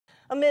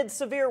Amid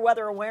severe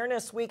weather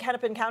awareness week,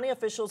 Hennepin County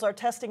officials are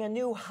testing a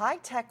new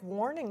high-tech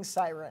warning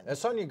siren. As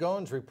Sonia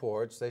Goins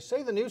reports, they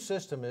say the new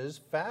system is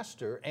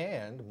faster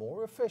and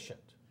more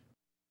efficient.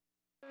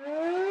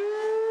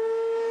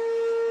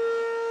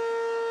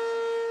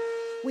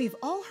 We've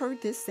all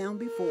heard this sound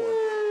before.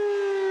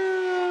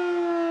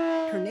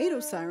 Tornado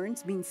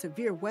sirens mean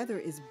severe weather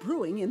is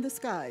brewing in the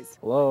skies.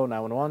 Hello,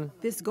 911.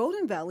 This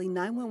Golden Valley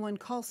 911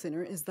 call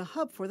center is the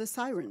hub for the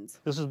sirens.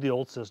 This is the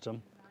old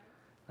system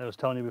I was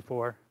telling you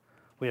before.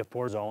 We have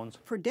 4 zones.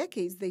 For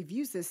decades, they've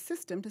used this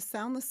system to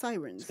sound the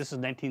sirens. This is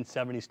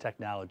 1970s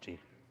technology.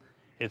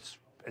 It's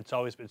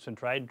been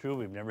tried and true.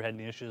 We've never had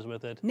any issues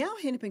with it. Now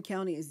Hennepin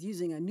County is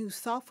using a new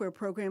software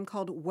program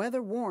called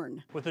Weather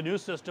Warn. With the new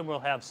system, we'll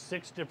have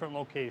 6 different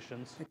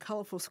locations. The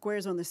colorful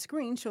squares on the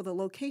screen show the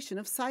location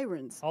of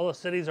sirens. All the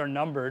cities are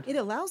numbered. It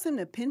allows them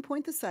to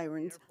pinpoint the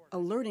sirens,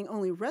 alerting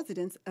only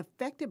residents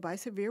affected by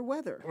severe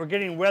weather. We're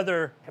getting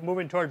weather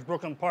moving towards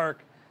Brooklyn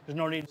Park. There's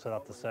no need to set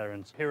up the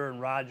sirens here in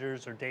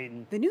Rogers or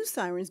Dayton. The new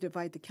sirens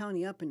divide the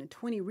county up into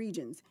 20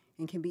 regions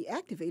and can be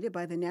activated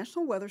by the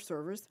National Weather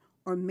Service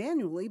or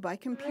manually by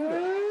computer.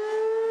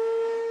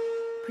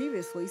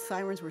 Previously,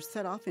 sirens were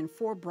set off in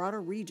 4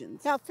 broader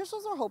regions. Now,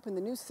 officials are hoping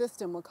the new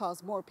system will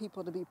cause more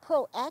people to be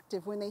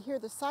proactive when they hear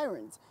the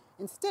sirens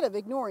instead of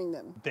ignoring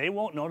them. They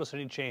won't notice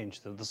any change.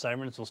 The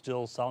sirens will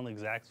still sound the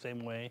exact same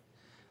way.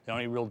 The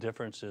only real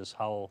difference is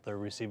how they're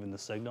receiving the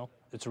signal.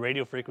 It's a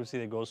radio frequency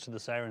that goes to the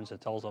sirens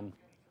that tells them,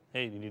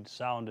 hey, you need to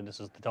sound, and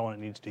this is the tone it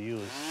needs to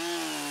use.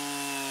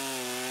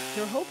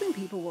 They're hoping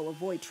people will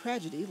avoid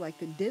tragedy like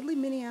the deadly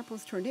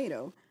Minneapolis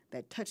tornado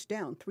that touched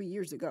down 3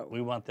 years ago.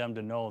 We want them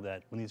to know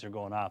that when these are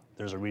going off,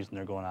 there's a reason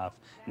they're going off,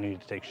 and you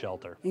need to take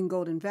shelter. In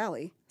Golden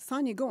Valley,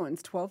 Sonia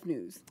Goins, 12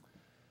 News.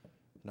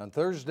 And on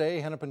Thursday,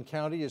 Hennepin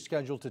County is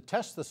scheduled to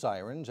test the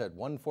sirens at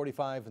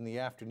 1:45 in the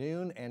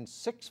afternoon and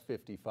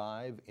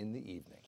 6:55 in the evening.